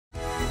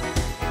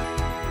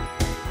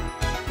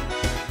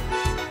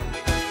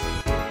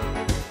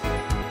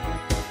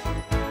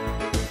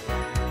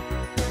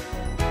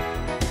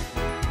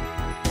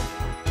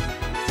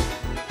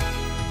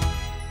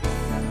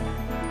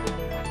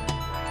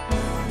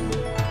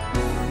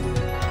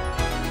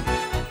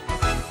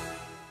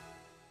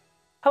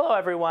Hello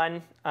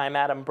everyone, I'm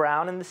Adam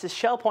Brown and this is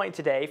Shell Point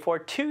Today for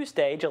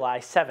Tuesday, July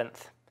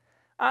 7th.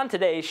 On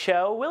today's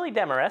show, Willie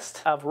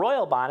Demarest of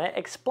Royal Bonnet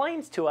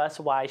explains to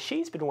us why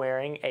she's been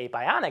wearing a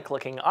bionic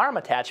looking arm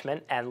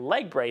attachment and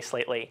leg brace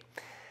lately.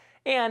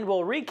 And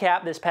we'll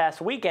recap this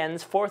past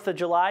weekend's 4th of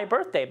July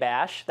birthday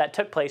bash that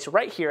took place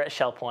right here at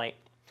Shell Point.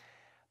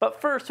 But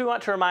first, we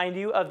want to remind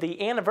you of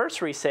the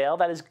anniversary sale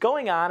that is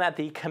going on at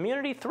the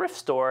Community Thrift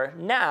Store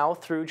now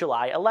through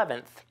July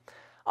 11th.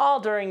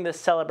 All during this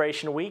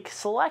celebration week,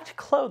 select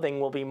clothing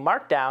will be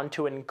marked down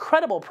to an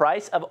incredible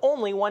price of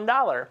only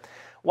 $1.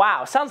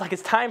 Wow, sounds like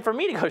it's time for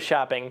me to go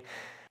shopping.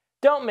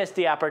 Don't miss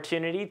the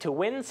opportunity to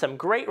win some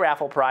great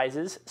raffle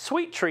prizes,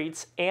 sweet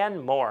treats,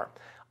 and more.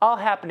 All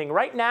happening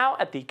right now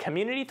at the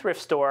Community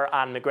Thrift Store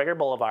on McGregor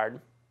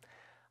Boulevard.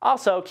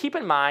 Also, keep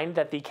in mind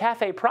that the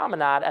Cafe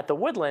Promenade at the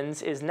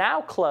Woodlands is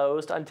now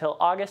closed until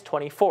August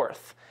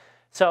 24th.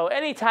 So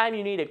anytime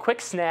you need a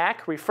quick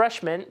snack,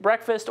 refreshment,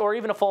 breakfast, or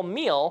even a full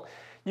meal,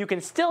 you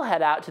can still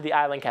head out to the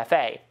Island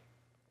Cafe.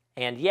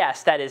 And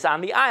yes, that is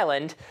on the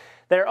island.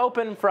 They're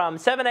open from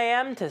 7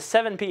 a.m. to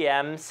 7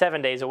 p.m.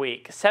 7 days a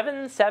week.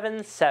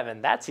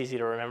 777, that's easy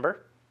to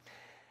remember.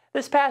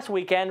 This past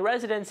weekend,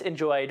 residents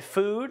enjoyed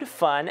food,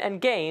 fun,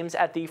 and games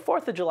at the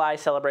 4th of July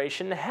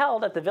celebration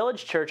held at the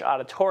Village Church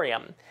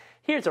Auditorium.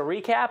 Here's a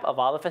recap of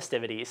all the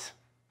festivities.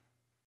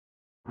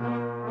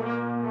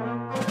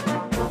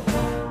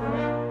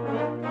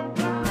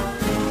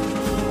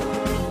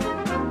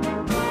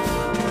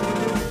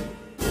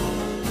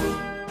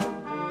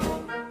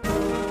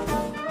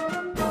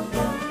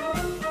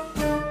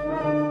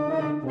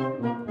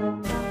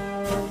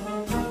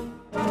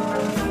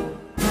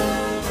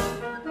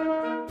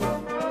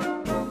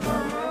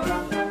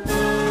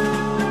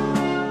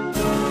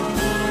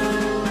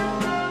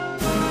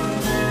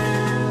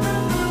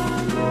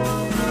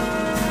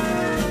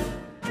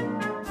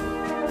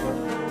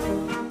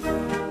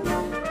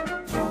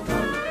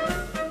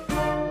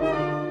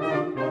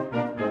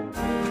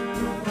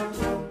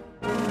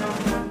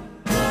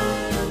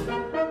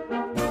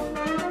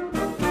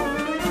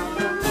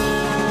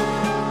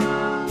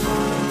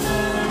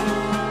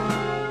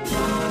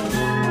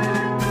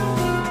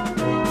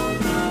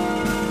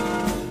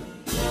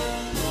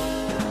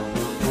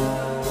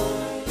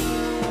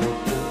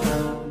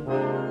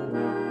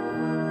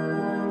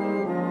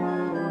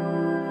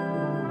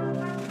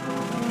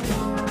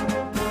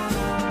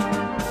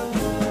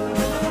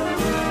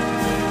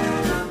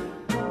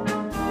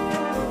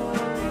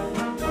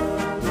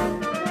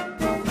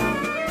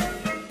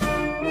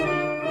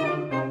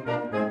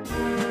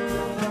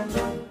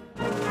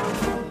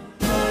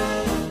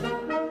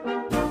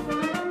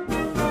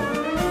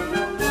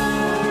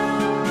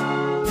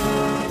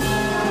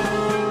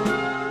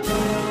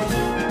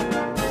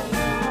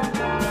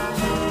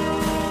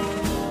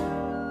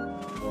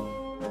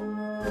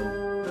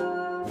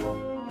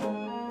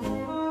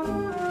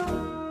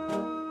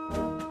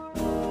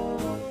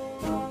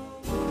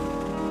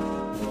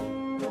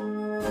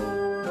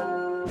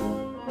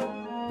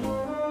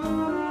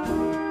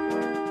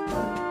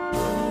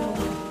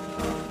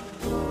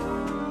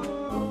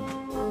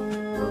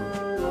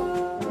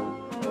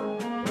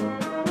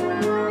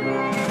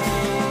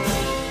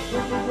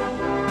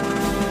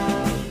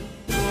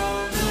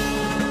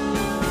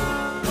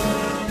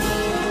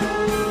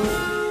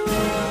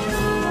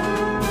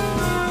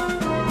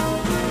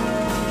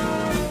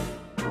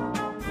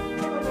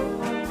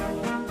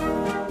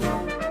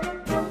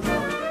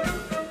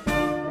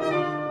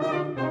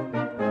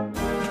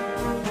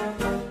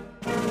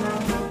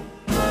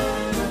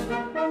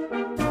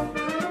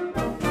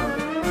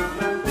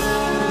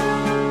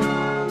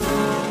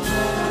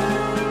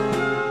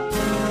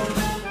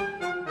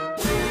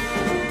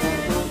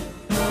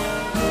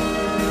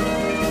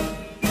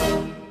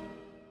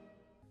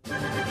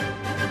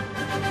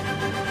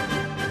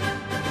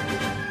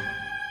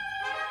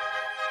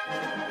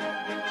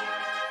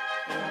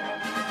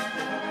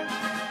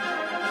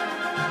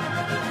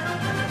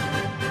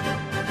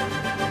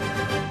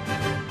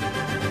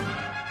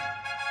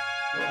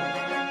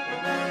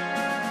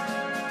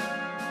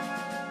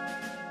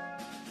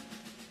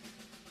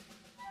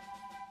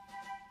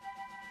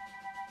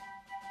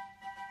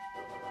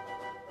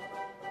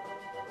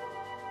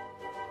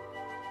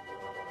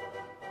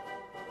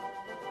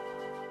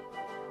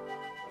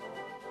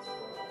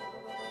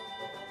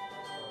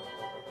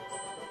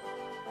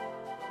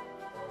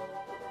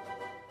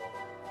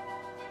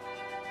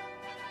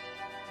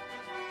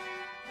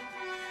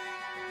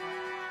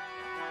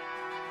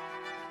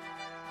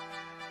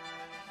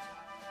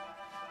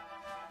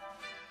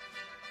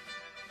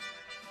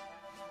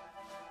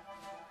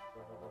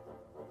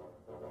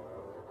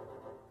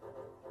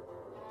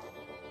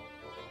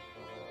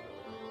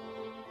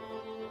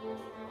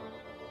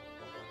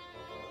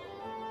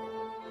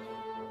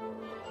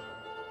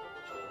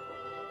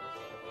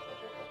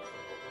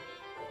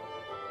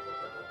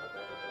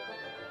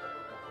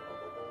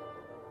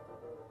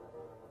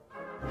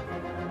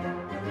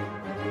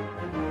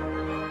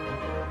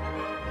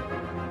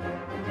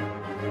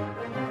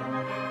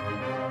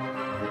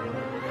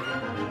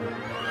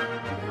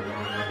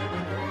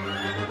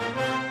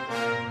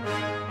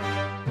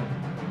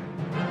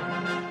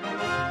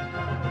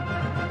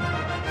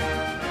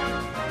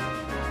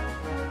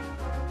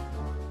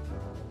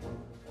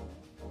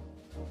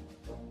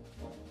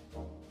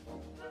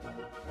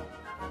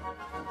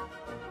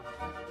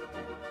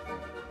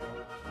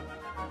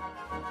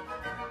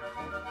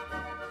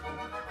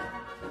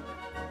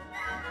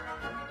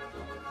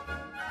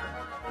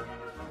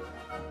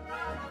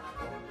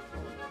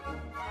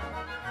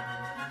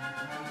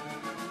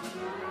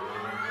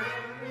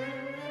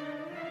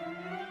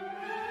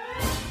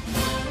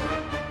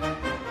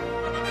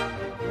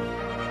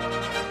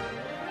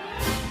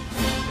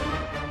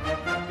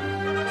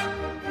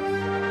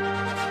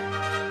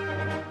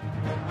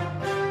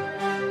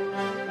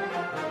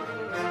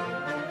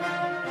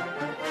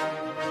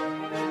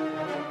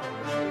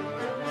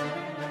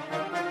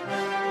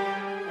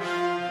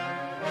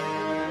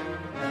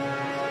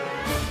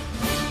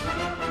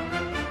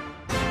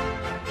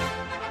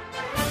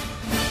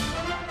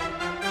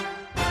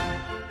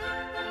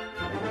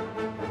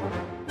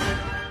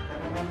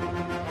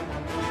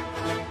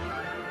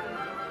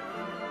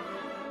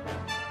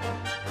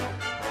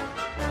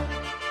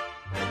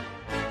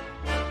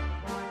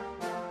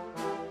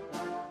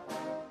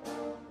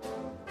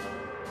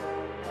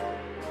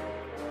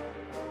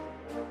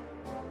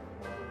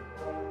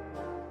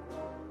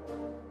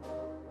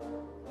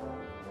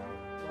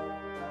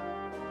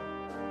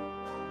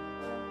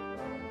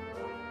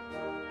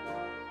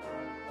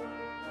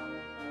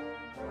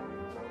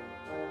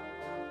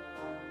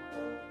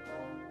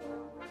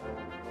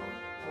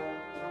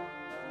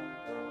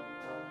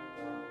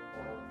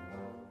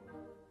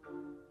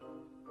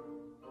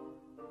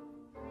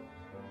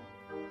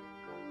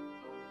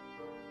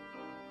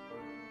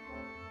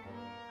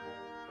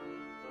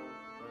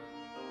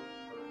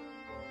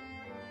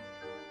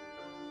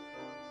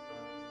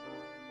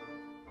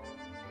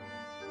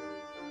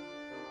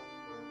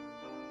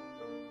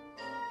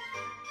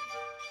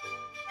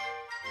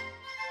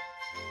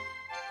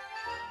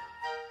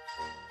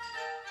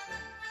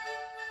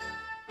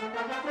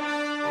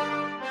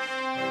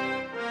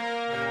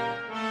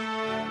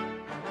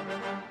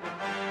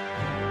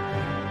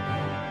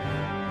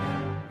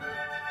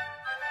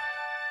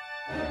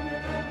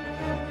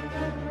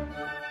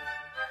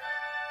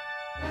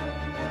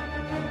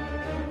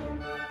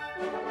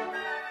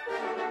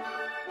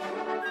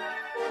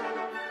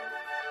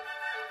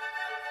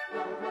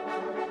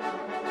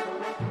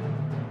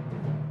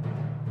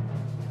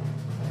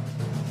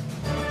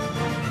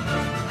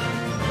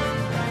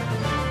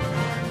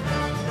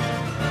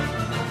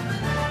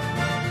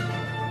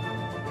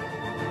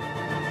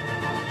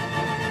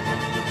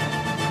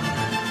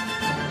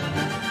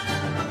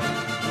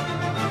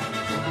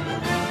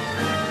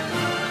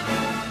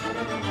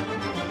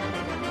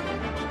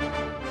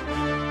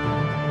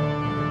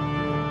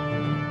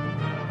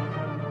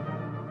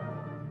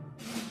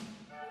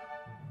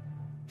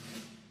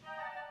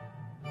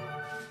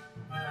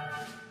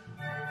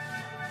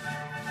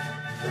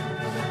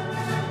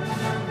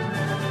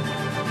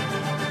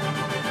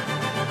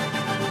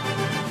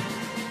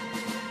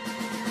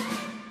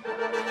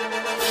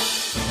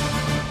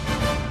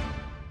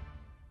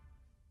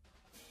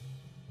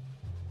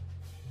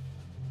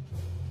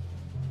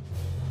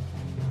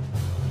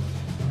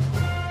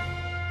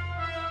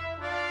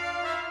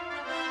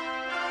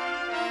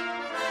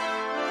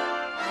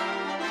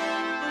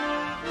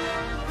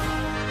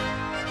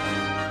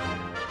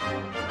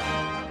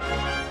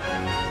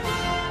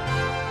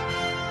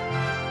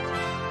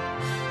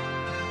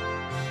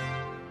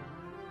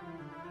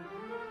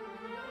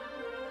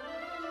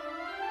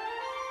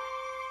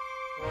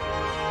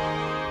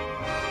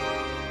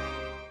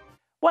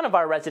 One of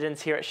our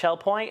residents here at Shell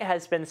Point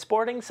has been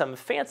sporting some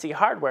fancy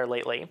hardware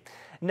lately.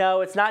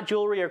 No, it's not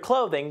jewelry or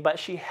clothing, but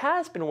she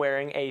has been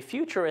wearing a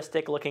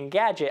futuristic-looking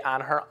gadget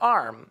on her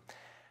arm.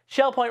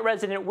 Shell Point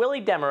resident Willie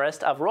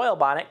Demarest of Royal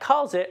Bonnet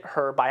calls it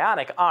her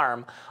bionic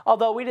arm,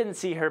 although we didn't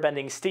see her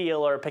bending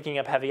steel or picking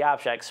up heavy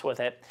objects with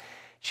it.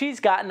 She's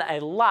gotten a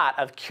lot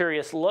of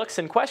curious looks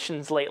and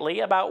questions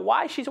lately about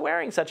why she's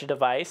wearing such a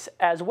device,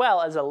 as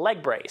well as a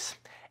leg brace.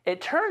 It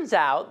turns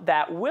out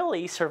that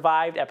Willie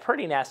survived a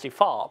pretty nasty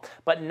fall,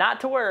 but not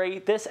to worry,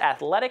 this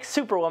athletic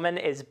superwoman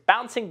is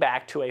bouncing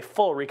back to a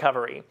full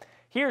recovery.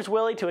 Here's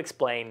Willie to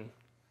explain.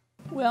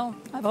 Well,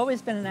 I've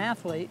always been an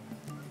athlete,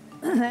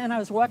 and I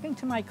was walking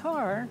to my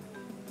car,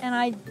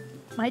 and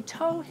my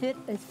toe hit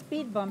a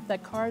speed bump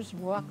that cars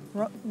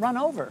run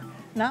over,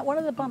 not one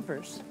of the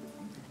bumpers,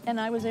 and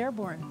I was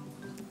airborne.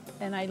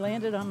 And I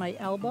landed on my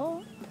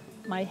elbow,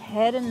 my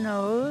head and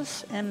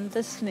nose, and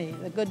this knee,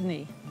 the good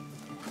knee.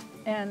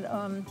 And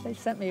they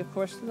sent me, of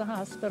course, to the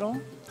hospital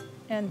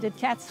and did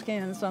CAT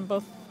scans on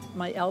both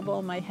my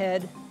elbow, my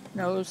head,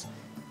 nose,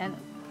 and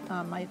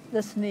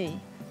this knee.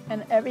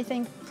 And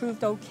everything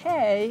proved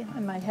okay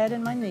on my head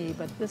and my knee,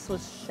 but this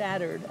was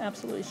shattered,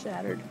 absolutely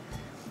shattered.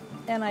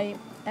 And I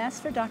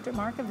asked for Dr.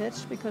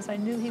 Markovich because I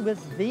knew he was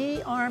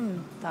the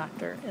arm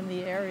doctor in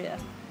the area,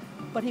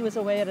 but he was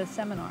away at a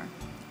seminar.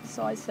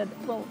 So I said,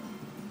 well,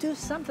 do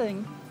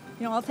something.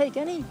 You know, I'll take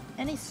any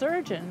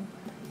surgeon,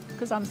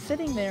 because I'm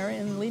sitting there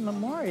in Lee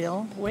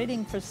Memorial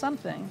waiting for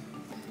something,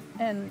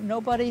 and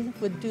nobody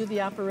would do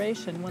the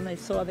operation when they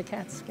saw the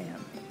CAT scan.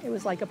 It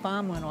was like a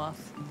bomb went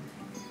off.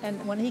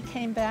 And when he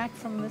came back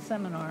from the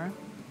seminar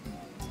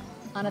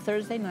on a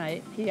Thursday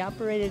night, he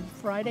operated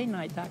Friday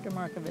night, Dr.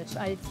 Markovich.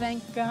 I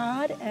thank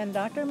God and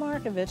Dr.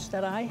 Markovich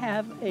that I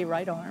have a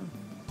right arm.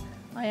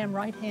 I am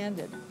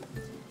right-handed.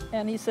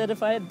 And he said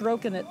if I had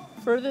broken it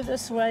further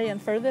this way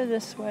and further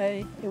this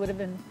way, it would have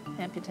been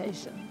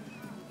amputation.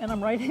 And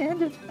I'm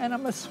right-handed, and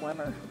I'm a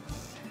swimmer.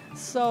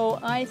 So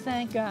I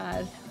thank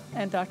God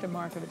and Dr.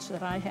 Markovich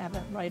that I have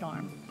a right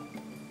arm.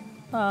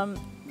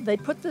 They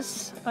put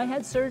this, I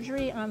had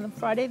surgery on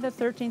Friday the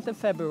 13th of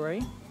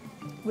February.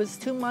 It was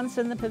 2 months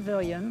in the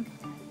pavilion.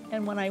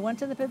 And when I went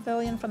to the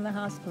pavilion from the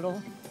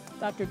hospital,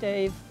 Dr.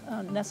 Dave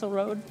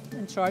Nesselrode,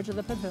 in charge of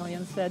the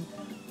pavilion, said,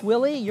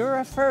 Willie, you're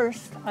a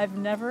first. I've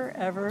never,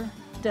 ever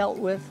dealt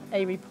with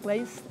a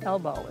replaced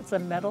elbow. It's a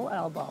metal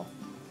elbow.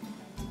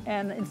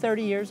 And in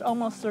 30 years,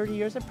 almost 30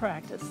 years of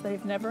practice,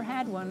 they've never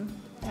had one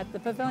at the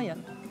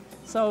pavilion.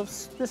 So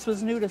this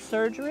was new to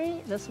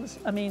surgery. This was,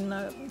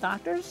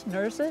 doctors,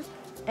 nurses,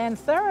 and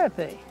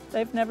therapy.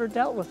 They've never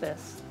dealt with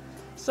this.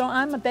 So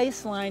I'm a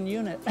baseline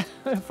unit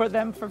for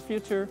them for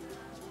future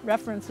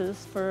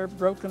references for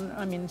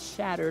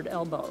shattered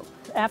elbow.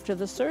 After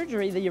the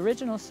surgery, the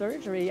original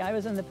surgery, I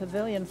was in the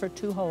pavilion for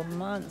 2 whole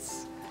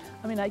months.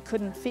 I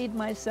couldn't feed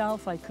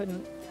myself. I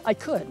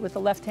could with the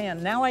left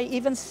hand. Now I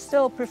even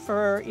still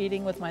prefer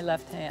eating with my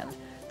left hand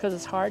because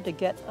it's hard to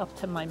get up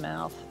to my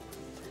mouth.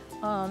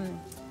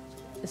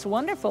 It's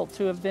wonderful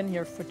to have been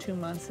here for 2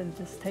 months and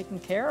just taken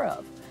care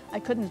of. I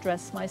couldn't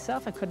dress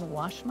myself. I couldn't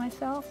wash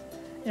myself.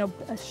 You know,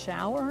 a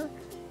shower.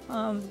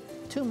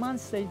 2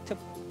 months they took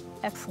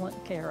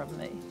excellent care of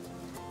me.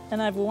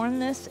 And I've worn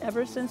this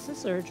ever since the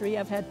surgery.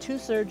 I've had 2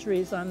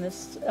 surgeries on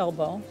this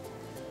elbow.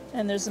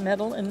 And there's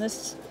metal in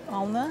this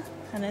ulna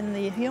and in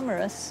the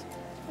humerus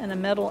and a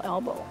metal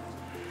elbow.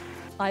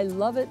 I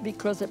love it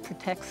because it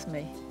protects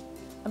me.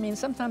 I mean,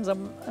 sometimes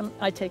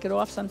I take it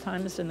off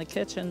sometimes in the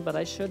kitchen, but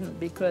I shouldn't,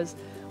 because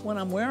when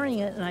I'm wearing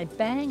it and I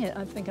bang it,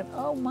 I'm thinking,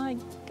 oh my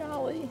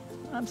golly,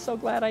 I'm so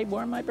glad I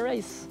wore my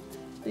brace,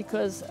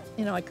 because,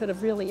 you know, I could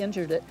have really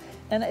injured it.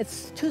 And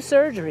it's 2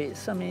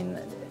 surgeries. I mean,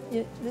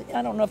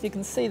 I don't know if you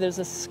can see, there's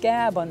a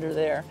scab under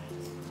there.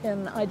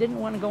 And I didn't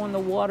want to go in the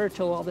water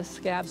till all the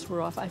scabs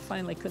were off. I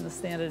finally couldn't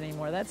stand it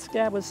anymore. That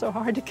scab was so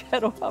hard to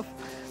get off.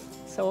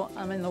 So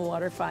I'm in the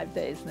water 5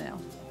 days now.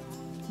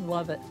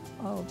 Love it.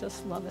 Oh,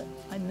 just love it.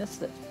 I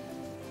missed it.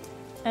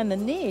 And the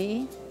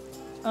knee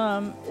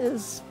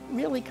is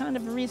really kind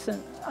of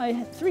recent.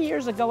 3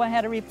 years ago, I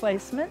had a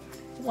replacement.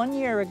 1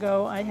 year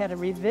ago, I had a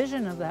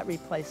revision of that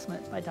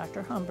replacement by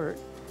Dr. Humbert.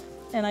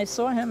 And I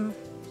saw him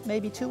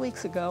maybe 2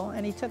 weeks ago,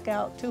 and he took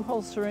out 2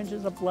 whole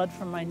syringes of blood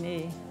from my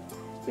knee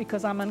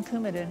because I'm on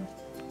Coumadin.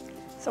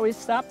 So he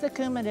stopped the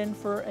Coumadin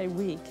for a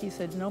week. He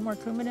said, no more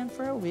Coumadin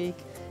for a week,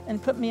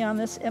 and put me on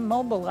this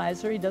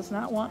immobilizer. He does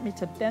not want me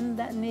to bend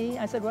that knee.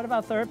 I said, what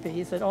about therapy?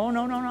 He said, oh,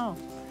 no, no, no.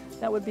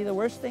 That would be the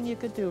worst thing you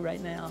could do right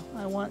now.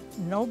 I want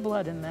no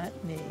blood in that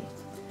knee.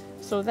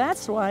 So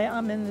that's why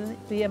I'm in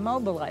the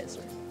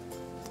immobilizer.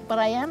 But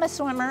I am a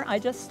swimmer. I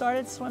just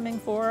started swimming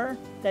 5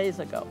 days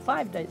ago.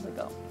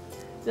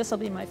 This will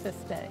be my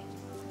 5th day.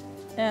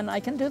 And I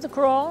can do the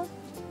crawl,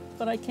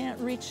 but I can't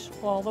reach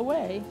all the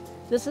way.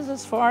 This is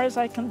as far as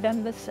I can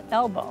bend this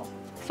elbow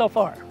so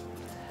far.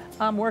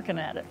 I'm working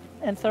at it.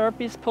 And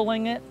therapy's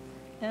pulling it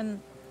and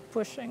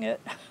pushing it,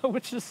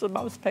 which is the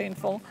most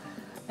painful.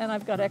 And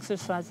I've got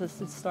exercises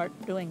to start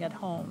doing at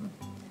home.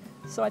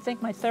 So I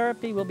think my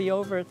therapy will be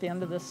over at the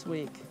end of this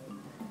week.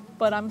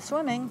 But I'm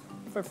swimming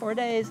for 4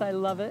 days. I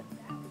love it.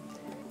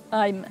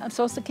 I'm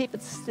supposed to keep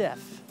it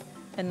stiff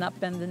and not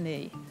bend the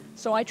knee.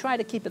 So I try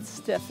to keep it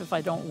stiff if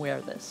I don't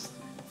wear this.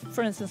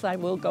 For instance, I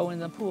will go in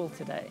the pool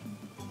today.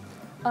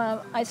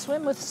 I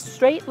swim with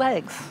straight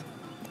legs.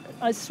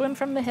 I swim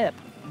from the hip.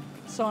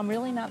 So I'm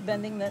really not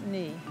bending that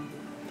knee.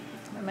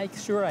 I make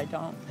sure I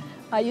don't.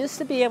 I used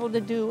to be able to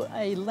do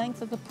a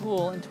length of the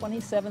pool in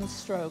 27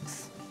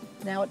 strokes.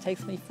 Now it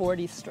takes me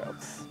 40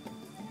 strokes.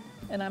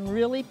 And I'm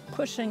really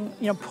pushing,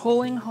 you know,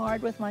 pulling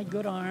hard with my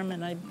good arm,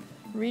 and I'm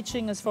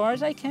reaching as far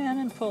as I can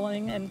and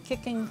pulling and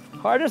kicking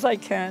hard as I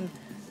can,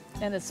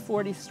 and it's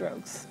 40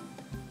 strokes.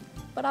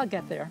 But I'll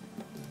get there.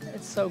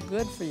 It's so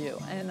good for you.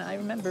 And I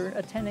remember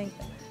attending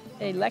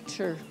a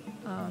lecture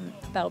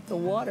about the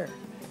water.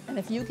 And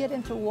if you get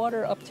into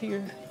water up to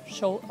your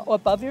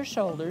above your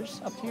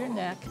shoulders, up to your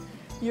neck,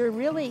 you're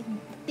really,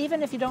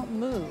 even if you don't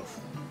move,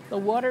 the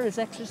water is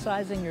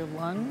exercising your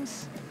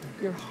lungs,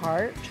 your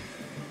heart.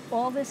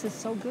 All this is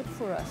so good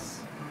for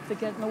us to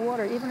get in the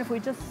water. Even if we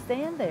just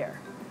stand there,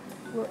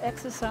 we're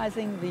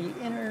exercising the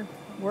inner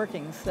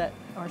workings that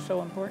are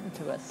so important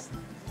to us.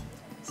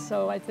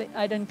 So I think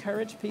I'd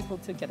encourage people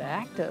to get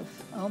active.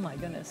 Oh my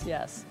goodness,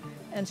 yes.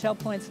 And Shell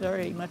Point's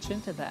very much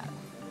into that.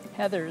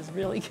 Heather is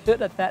really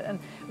good at that. And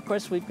of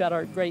course, we've got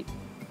our great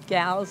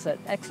gals that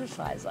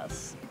exercise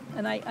us.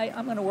 And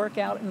I'm going to work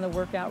out in the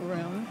workout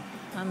room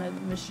on the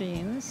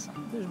machines.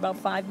 There's about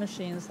 5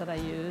 machines that I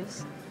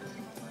use.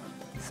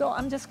 So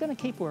I'm just going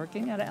to keep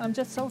working at it. I'm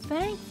just so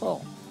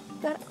thankful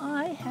that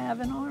I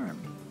have an arm,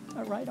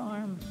 a right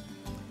arm.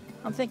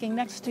 I'm thinking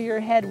next to your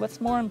head,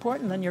 what's more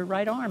important than your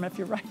right arm if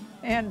you're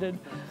right-handed?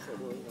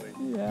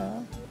 Absolutely.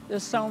 Yeah.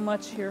 There's so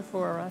much here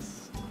for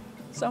us.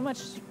 So much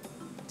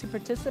to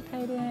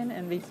participate in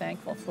and be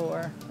thankful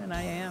for, and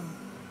I am.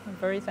 I'm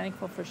very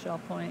thankful for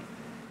Shell Point.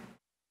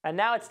 And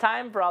now it's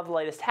time for all the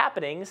latest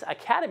happenings,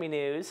 Academy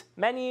news,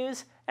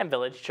 menus, and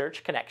Village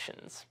Church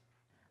connections.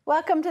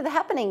 Welcome to the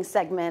Happenings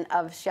segment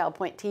of Shell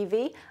Point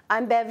TV.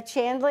 I'm Bev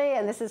Chandley,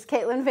 and this is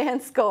Caitlin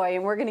Van Scoy,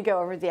 and we're going to go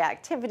over the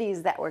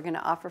activities that we're going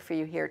to offer for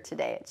you here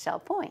today at Shell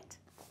Point.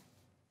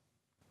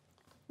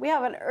 We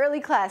have an early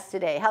class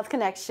today, Health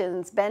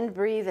Connections, Bend,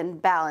 Breathe,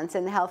 and Balance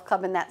in the Health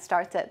Club, and that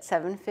starts at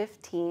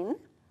 7:15.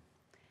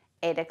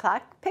 8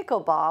 o'clock,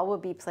 pickleball will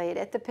be played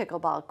at the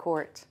pickleball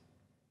court.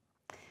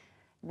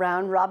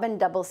 Round Robin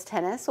Doubles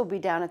Tennis will be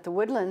down at the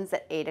Woodlands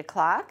at 8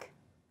 o'clock.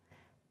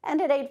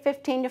 And at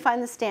 8:15, you'll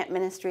find the Stamp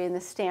Ministry in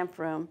the Stamp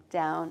Room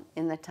down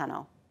in the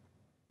tunnel.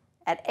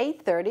 At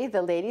 8:30,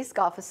 the Ladies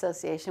Golf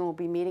Association will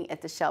be meeting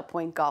at the Shell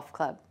Point Golf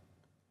Club.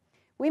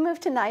 We move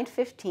to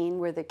 9:15,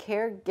 where the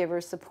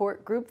Caregiver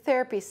Support Group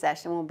Therapy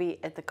session will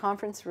be at the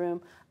conference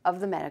room of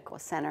the Medical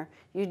Center.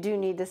 You do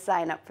need to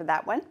sign up for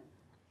that one.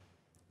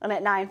 And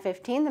at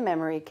 9:15, the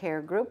Memory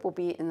Care Group will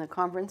be in the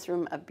conference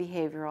room of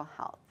Behavioral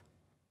Health.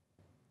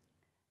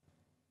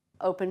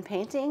 Open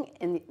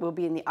painting will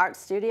be in the art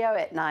studio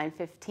at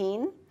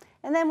 9:15.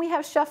 And then we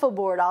have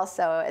shuffleboard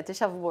also at the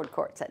shuffleboard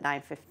courts at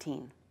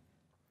 9:15.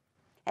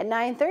 At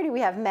 9:30,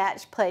 we have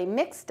match play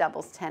mixed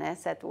doubles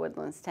tennis at the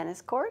Woodlands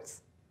tennis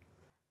courts.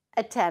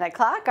 At 10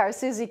 o'clock, our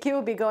Susie Q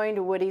will be going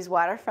to Woody's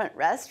Waterfront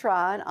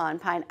Restaurant on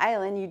Pine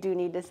Island. You do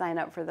need to sign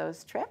up for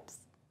those trips.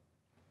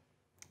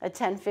 At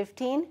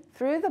 10:15,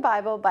 Through the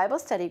Bible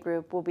Study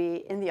Group will be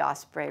in the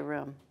Osprey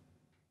Room.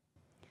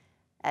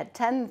 At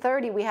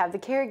 10:30, we have the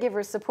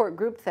Caregiver Support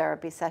Group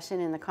Therapy session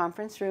in the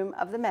conference room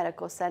of the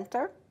Medical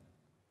Center.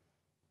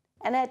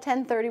 And at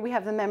 10:30, we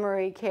have the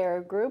memory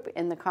care group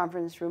in the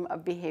conference room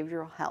of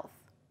behavioral health.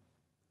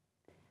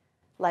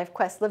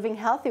 LifeQuest Living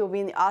Healthy will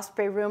be in the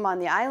Osprey room on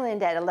the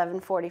island at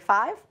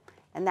 11:45.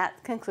 And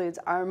that concludes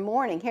our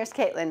morning. Here's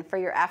Caitlin for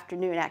your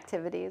afternoon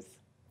activities.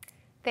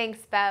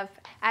 Thanks, Bev.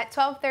 At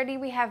 12:30,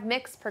 we have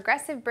mixed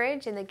progressive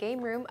bridge in the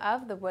game room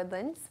of the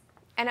Woodlands.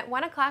 And at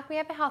 1 o'clock, we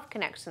have a Health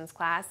Connections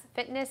class,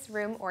 fitness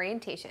room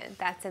orientation.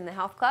 That's in the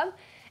Health Club,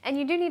 and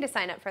you do need to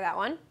sign up for that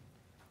one.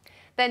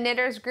 The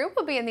Knitters group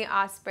will be in the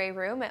Osprey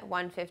room at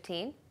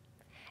 1:15.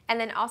 And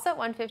then also at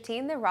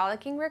 1:15, the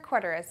Rollicking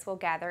Recorderists will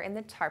gather in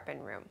the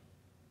Tarpon room.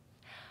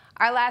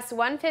 Our last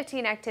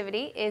 1:15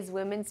 activity is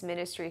Women's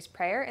Ministries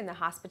Prayer in the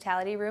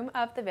Hospitality Room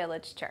of the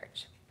Village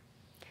Church.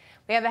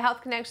 We have a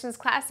Health Connections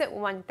class at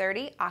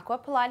 1:30, Aqua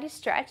Pilates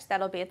Stretch.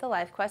 That'll be at the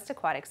LifeQuest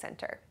Aquatic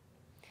Center.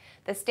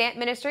 The Stamp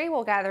Ministry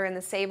will gather in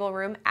the Sable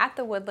Room at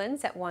the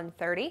Woodlands at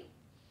 1:30.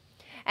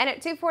 And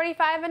at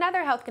 2:45,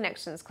 another Health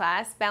Connections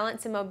class,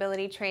 Balance and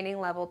Mobility Training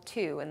Level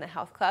 2 in the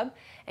Health Club,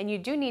 and you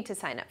do need to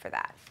sign up for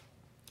that.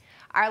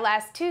 Our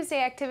last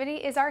Tuesday activity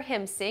is our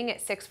hymn sing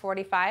at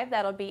 6:45.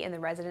 That'll be in the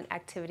Resident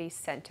Activities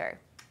Center.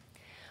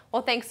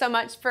 Well, thanks so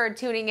much for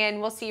tuning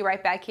in. We'll see you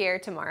right back here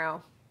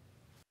tomorrow.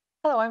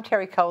 Hello, I'm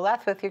Terry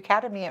Kolath with your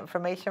Academy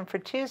information for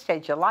Tuesday,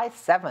 July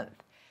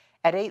 7th.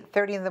 At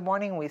 8:30 in the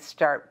morning, we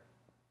start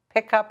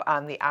pickup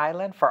on the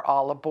island for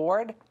All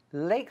Aboard,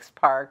 Lakes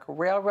Park,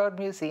 Railroad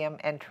Museum,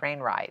 and train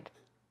ride.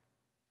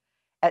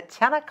 At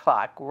 10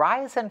 o'clock,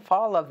 Rise and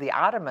Fall of the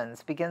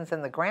Ottomans begins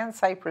in the Grand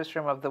Cypress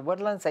Room of the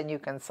Woodlands, and you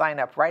can sign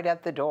up right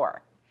at the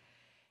door.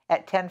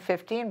 At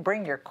 10:15,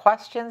 bring your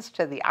questions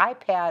to the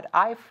iPad,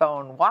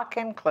 iPhone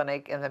walk-in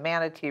clinic in the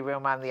Manatee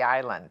Room on the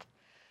island.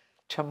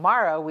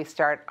 Tomorrow, we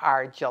start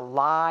our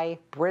July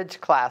bridge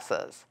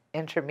classes,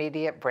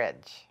 intermediate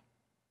bridge.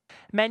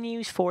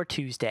 Menus for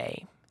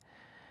Tuesday.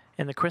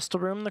 In the Crystal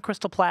Room, the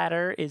Crystal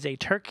Platter is a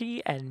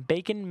turkey and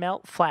bacon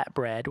melt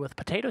flatbread with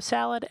potato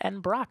salad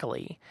and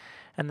broccoli.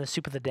 And the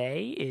soup of the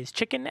day is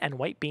chicken and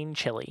white bean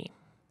chili.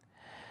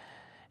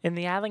 In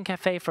the Island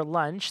Cafe for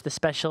lunch, the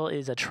special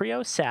is a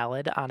trio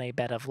salad on a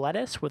bed of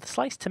lettuce with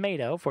sliced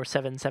tomato for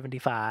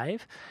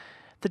 $7.75.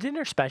 The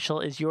dinner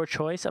special is your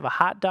choice of a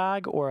hot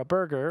dog or a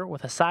burger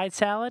with a side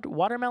salad,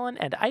 watermelon,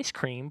 and ice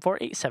cream for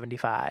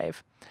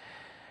 $8.75.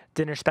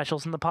 Dinner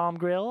specials in the Palm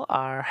Grill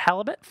are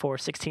halibut for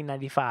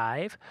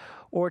 $16.95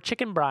 or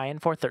chicken brine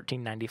for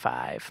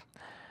 $13.95.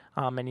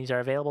 Menus are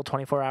available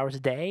 24 hours a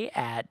day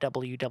at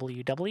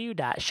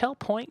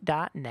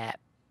www.shellpoint.net.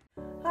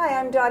 Hi,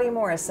 I'm Dottie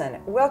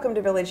Morrison. Welcome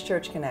to Village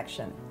Church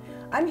Connection.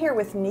 I'm here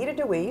with Nita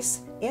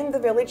DeWeese in the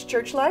Village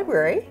Church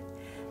Library,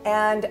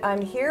 and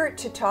I'm here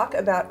to talk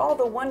about all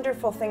the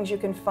wonderful things you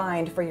can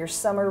find for your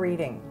summer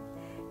reading.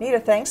 Nita,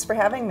 thanks for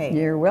having me.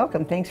 You're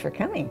welcome. Thanks for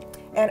coming.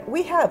 And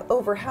we have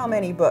over how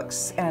many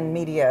books and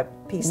media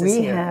pieces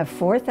We here? have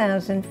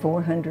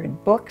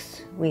 4,400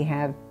 books. We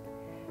have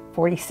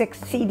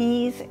 46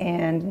 CDs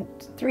and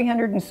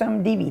 300 and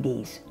some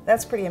DVDs.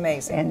 That's pretty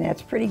amazing. And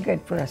that's pretty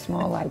good for a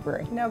small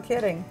library. No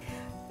kidding.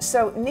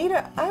 So,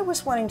 Nita, I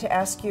was wanting to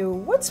ask you,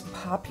 what's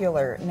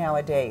popular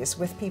nowadays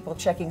with people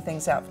checking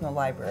things out from the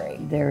library?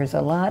 There's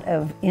a lot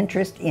of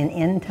interest in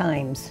end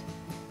times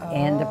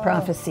and the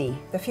prophecy.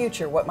 The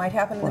future, what might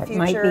happen in the future?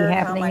 What might be how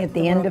happening might at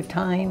the end of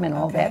time and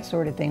all Okay. that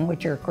sort of thing,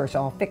 which are, of course,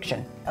 all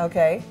fiction.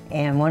 Okay.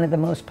 And one of the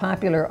most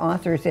popular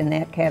authors in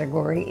that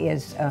category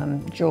is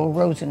Joel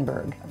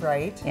Rosenberg.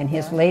 Right. And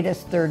his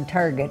latest Third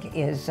Target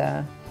is,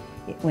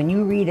 when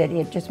you read it,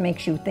 it just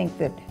makes you think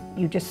that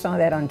you just saw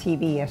that on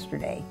TV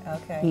yesterday.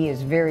 Okay. He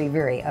is very,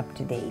 very up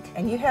to date.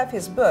 And you have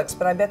his books,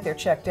 but I bet they're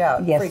checked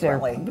out Yes,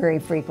 frequently. sir. Very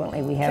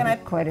frequently. We have Can I-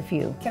 quite a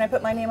few. Can I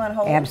put my name on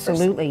hold?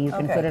 Absolutely. You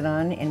can Okay. put it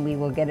on and we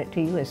will get it to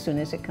you as soon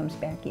as it comes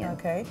back in.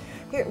 Okay.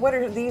 Here, what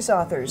are these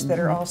authors that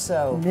are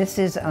also? This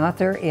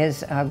author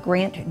is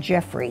Grant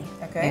Jeffrey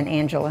Okay. and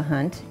Angela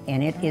Hunt,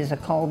 and it is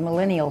called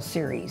Millennial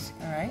Series.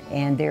 All right.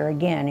 And there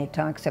again, it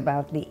talks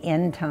about the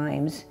end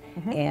times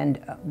and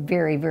a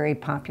very, very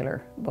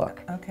popular book.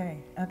 Okay.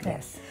 Okay.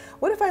 Yes.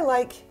 What if I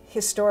like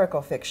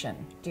historical fiction?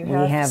 Do you We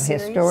have have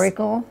series?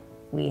 historical,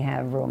 we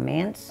have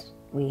romance,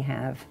 we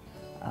have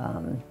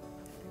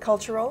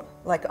Cultural,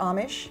 like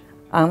Amish?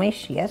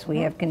 Amish, yes, we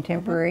have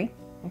contemporary.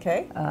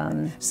 Okay.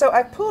 So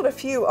I pulled a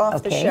few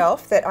off the Okay.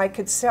 shelf that I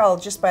could sell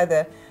just by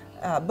the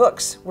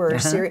books were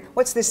series.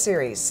 What's this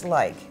series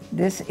like?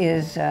 This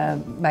is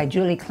by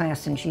Julie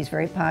Klassen. She's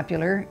very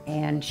popular,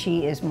 and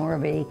she is more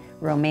of a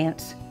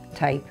romance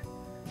type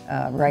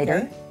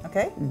writer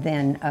Okay.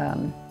 than,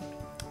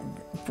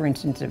 for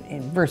instance,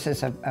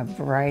 versus a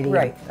variety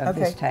Right. of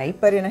this type.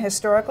 But in a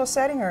historical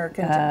setting or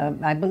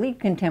I believe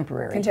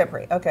contemporary.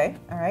 contemporary? Okay.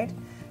 All right.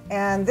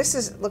 And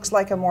this looks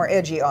like a more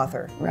edgy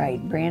author. Right.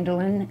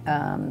 Brandolin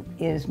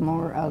is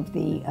more of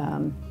the,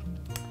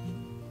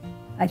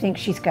 I think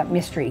she's got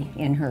mystery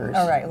in hers.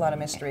 All right. A lot of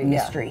mystery.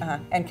 Mystery. Yeah.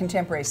 And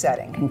contemporary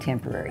setting.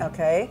 Contemporary.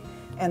 Okay.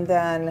 And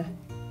then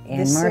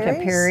And this Martha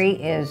series? Perry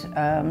is,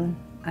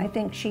 I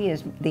think she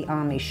is the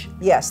Amish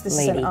Yes, this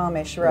lady. is an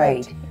Amish,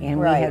 right? And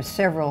right. we have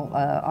several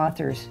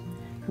authors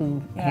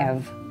who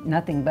have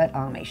nothing but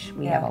Amish.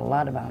 We have a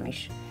lot of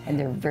Amish, and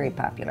they're very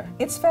popular.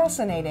 It's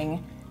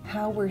fascinating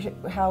how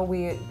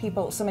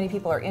so many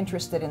people are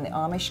interested in the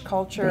Amish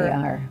culture. They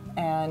are.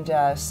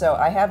 And so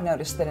I have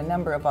noticed that a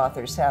number of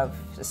authors have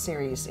a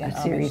series in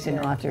Amish. Series in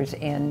authors,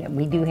 and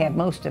we do have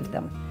most of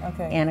them.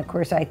 Okay. And of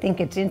course, I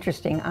think it's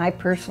interesting. I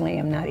personally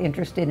am not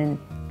interested in,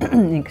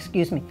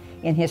 excuse me,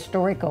 in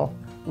historical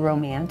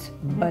romance,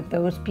 but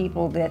those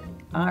people that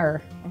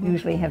are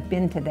usually have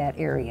been to that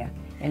area.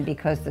 And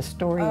because the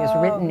story is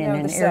written in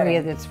an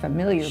area that's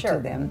familiar to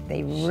them,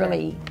 they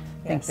really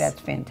think that's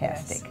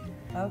fantastic. Yes.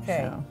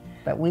 Okay. So,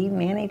 but we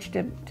managed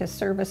to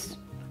service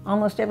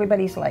almost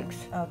everybody's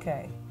likes.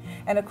 Okay.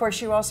 And of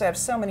course, you also have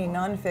so many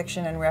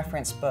nonfiction and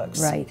reference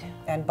books. Right.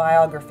 And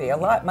biography. A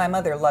lot. My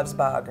mother loves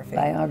biography.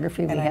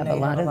 Biography, we have a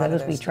lot of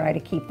those. We try to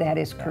keep that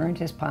as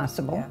current as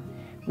possible.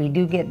 We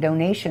do get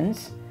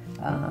donations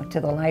to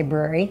the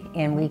library,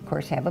 and we, of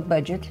course, have a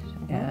budget,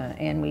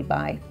 and we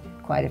buy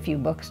quite a few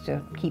books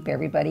to keep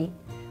everybody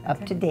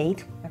up to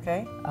date.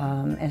 Okay.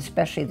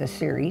 Especially the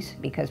series,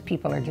 because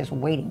people are just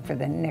waiting for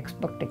the next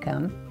book to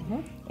come.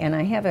 And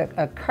I have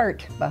a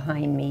cart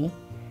behind me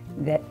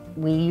that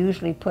we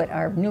usually put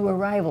our new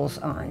arrivals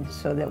on,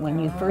 so that when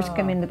you first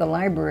come into the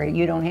library,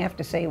 you don't have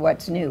to say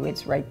what's new,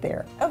 it's right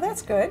there. Oh,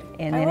 that's good.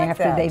 And then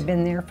after they've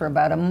been there for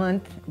about a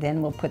month, then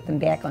we'll put them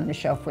back on the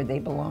shelf where they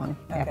belong,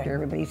 after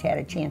everybody's had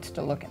a chance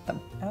to look at them.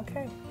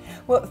 Okay.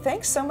 Well,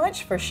 thanks so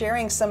much for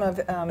sharing some of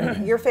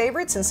your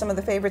favorites and some of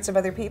the favorites of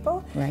other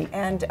people. Right.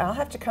 And I'll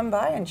have to come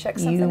by and check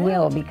something out. You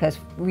will, because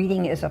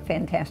reading is a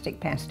fantastic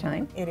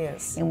pastime. It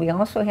is. And we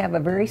also have a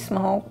very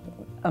small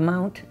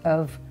amount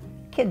of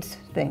kids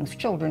things,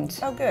 children's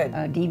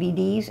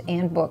DVDs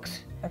and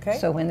books. Okay.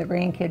 So when the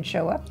grandkids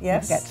show up, we've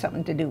got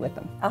something to do with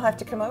them. I'll have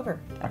to come over.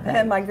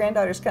 And my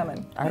granddaughter's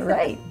coming. All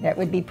right. That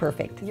would be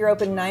perfect. You're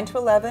open 9 to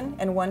 11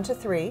 and 1 to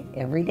 3.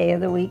 Every day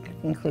of the week,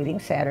 including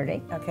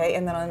Saturday. Okay.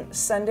 And then on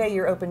Sunday,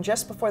 you're open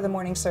just before the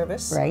morning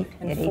service. Right.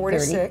 And at 4 to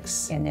 8:30,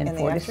 6 and then in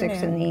 4 the to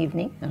 6 in the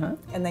evening.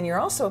 And then you're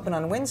also open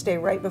on Wednesday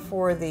right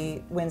before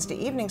the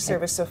Wednesday evening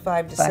service, so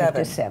 5 to 7. 7.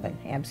 5 to 7,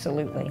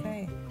 absolutely.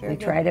 Okay. We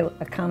try to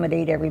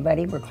accommodate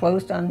everybody. We're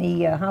closed on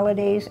the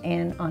holidays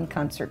and on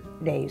concert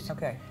days.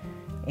 Okay.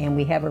 And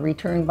we have a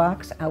return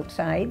box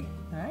outside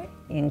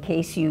in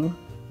case you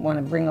want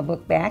to bring a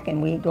book back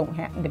and we don't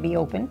happen to be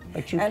open,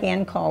 but you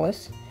can call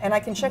us. And I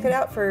can check it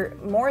out for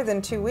more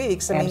than 2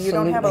 weeks. I mean, you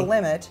don't have a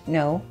limit.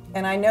 No.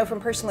 And I know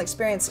from personal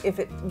experience, if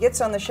it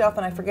gets on the shelf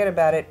and I forget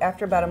about it,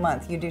 after about a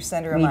month, you do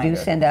send a reminder. We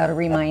do send out a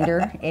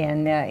reminder,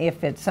 and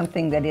if it's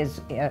something that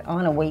is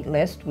on a wait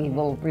list, we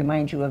will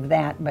remind you of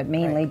that, but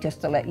mainly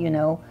just to let you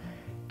know,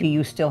 do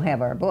you still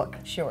have our book?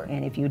 Sure.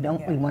 And if you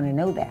don't, we want to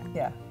know that.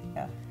 Yeah.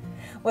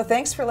 Well,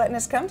 thanks for letting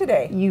us come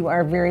today. You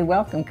are very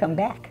welcome. Come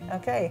back.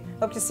 Okay.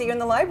 Hope to see you in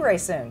the library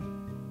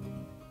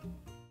soon.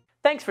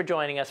 Thanks for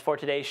joining us for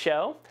today's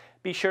show.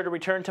 Be sure to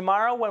return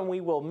tomorrow when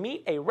we will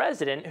meet a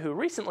resident who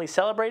recently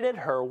celebrated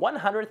her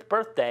 100th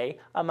birthday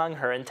among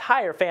her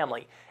entire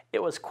family.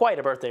 It was quite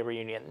a birthday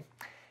reunion.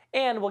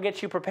 And we'll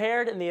get you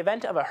prepared in the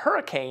event of a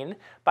hurricane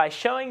by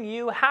showing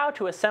you how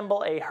to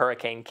assemble a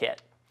hurricane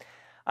kit.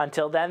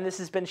 Until then, this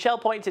has been Shell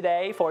Point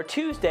Today for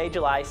Tuesday,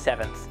 July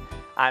 7th.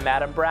 I'm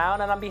Adam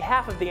Brown, and on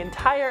behalf of the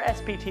entire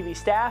SPTV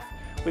staff,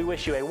 we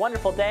wish you a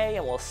wonderful day,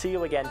 and we'll see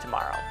you again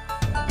tomorrow.